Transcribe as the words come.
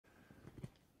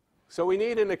So we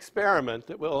need an experiment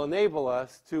that will enable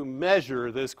us to measure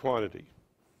this quantity.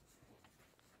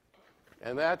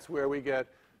 And that's where we get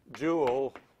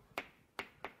Joule.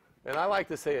 And I like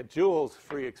to say it Joule's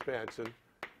free expansion.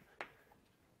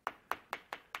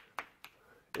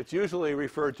 It's usually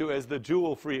referred to as the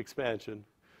Joule free expansion,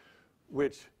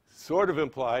 which sort of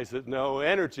implies that no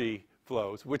energy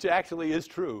flows, which actually is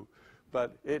true.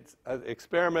 But it's an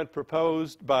experiment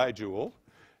proposed by Joule.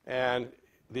 And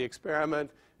the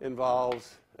experiment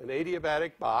involves an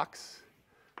adiabatic box.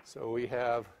 So we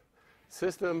have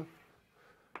system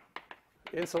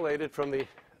insulated from the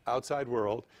outside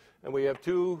world. And we have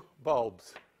two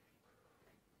bulbs.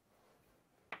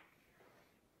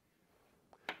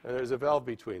 And there's a valve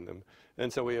between them.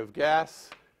 And so we have gas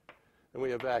and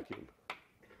we have vacuum.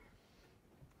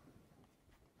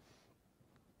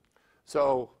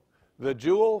 So the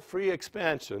Joule free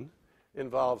expansion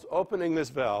involves opening this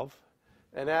valve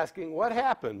and asking what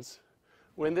happens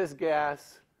when this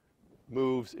gas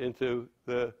moves into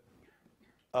the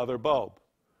other bulb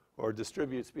or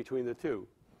distributes between the two.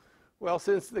 Well,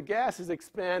 since the gas is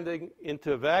expanding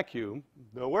into vacuum,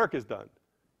 no work is done.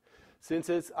 Since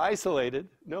it's isolated,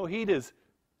 no heat is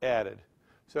added.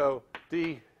 So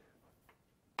du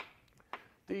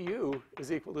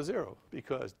is equal to 0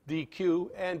 because dq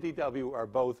and dw are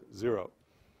both 0.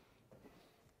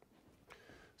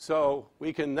 So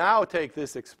we can now take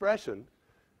this expression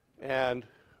and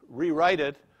rewrite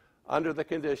it under the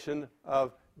condition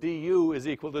of du is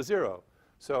equal to 0.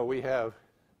 So we have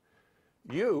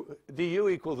du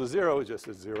equal to 0 just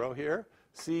as 0 here.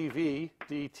 Cv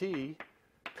dt,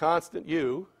 constant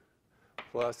u,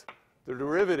 plus the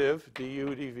derivative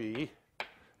du dv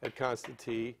at constant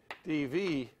t,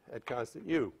 dv at constant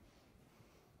u.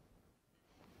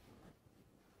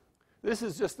 This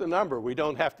is just a number. We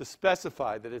don't have to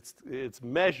specify that it's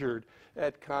measured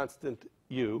at constant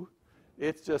u.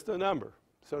 It's just a number.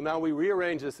 So now we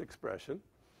rearrange this expression.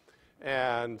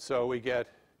 And so we get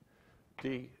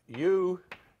du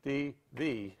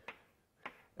dv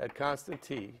at constant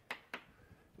t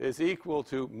is equal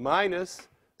to minus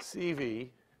Cv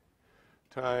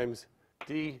times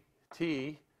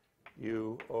dtu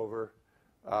over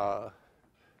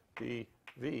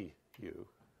dvu,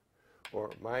 or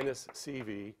minus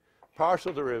Cv,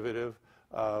 partial derivative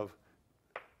of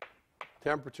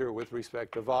temperature with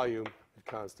respect to volume at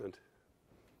constant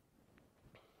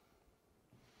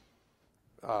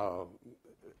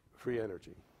free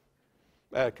energy,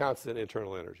 constant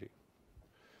internal energy.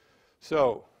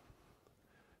 So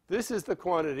this is the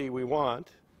quantity we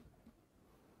want.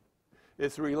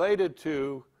 It's related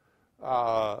to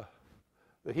the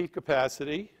heat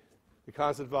capacity, the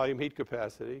constant volume heat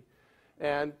capacity,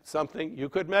 and something you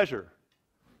could measure.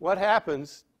 What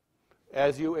happens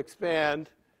as you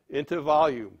expand into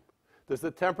volume? Does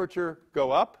the temperature go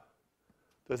up?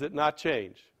 Does it not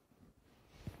change?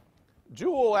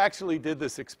 Joule actually did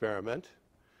this experiment,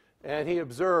 and he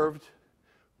observed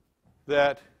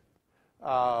that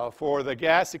for the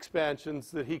gas expansions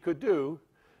that he could do,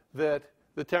 that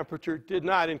the temperature did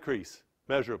not increase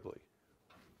measurably.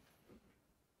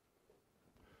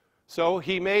 So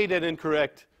he made an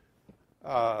incorrect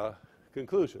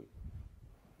conclusion.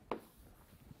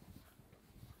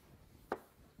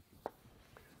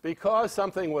 Because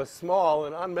something was small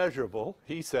and unmeasurable,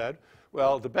 he said,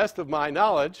 well, the best of my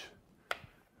knowledge,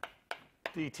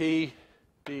 dt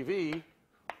dv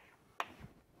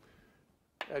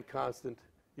at constant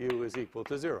u is equal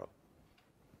to 0.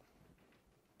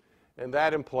 And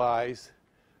that implies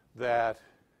that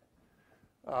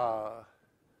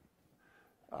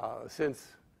since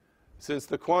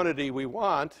the quantity we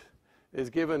want is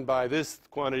given by this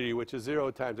quantity, which is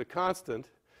 0 times a constant,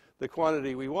 the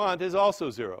quantity we want is also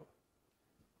 0.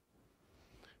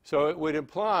 So it would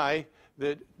imply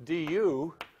that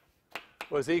du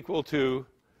was equal to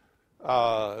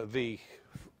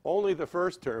only the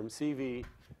first term, Cv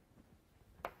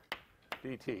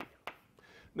dt.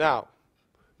 Now,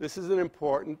 this is an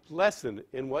important lesson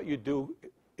in what you do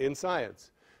in science.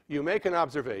 You make an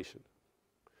observation.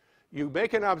 You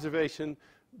make an observation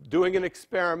doing an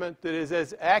experiment that is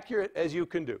as accurate as you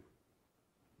can do.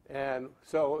 And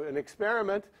so an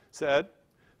experiment said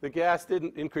the gas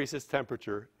didn't increase its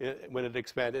temperature when it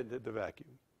expanded into the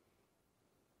vacuum.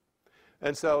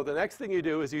 And so the next thing you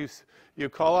do is you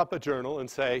call up a journal and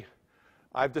say,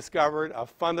 I've discovered a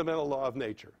fundamental law of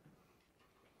nature.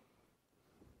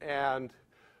 And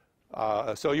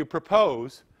so you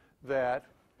propose that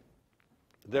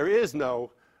there is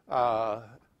no,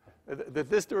 that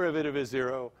this derivative is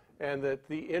 0 and that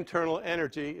the internal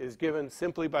energy is given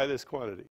simply by this quantity.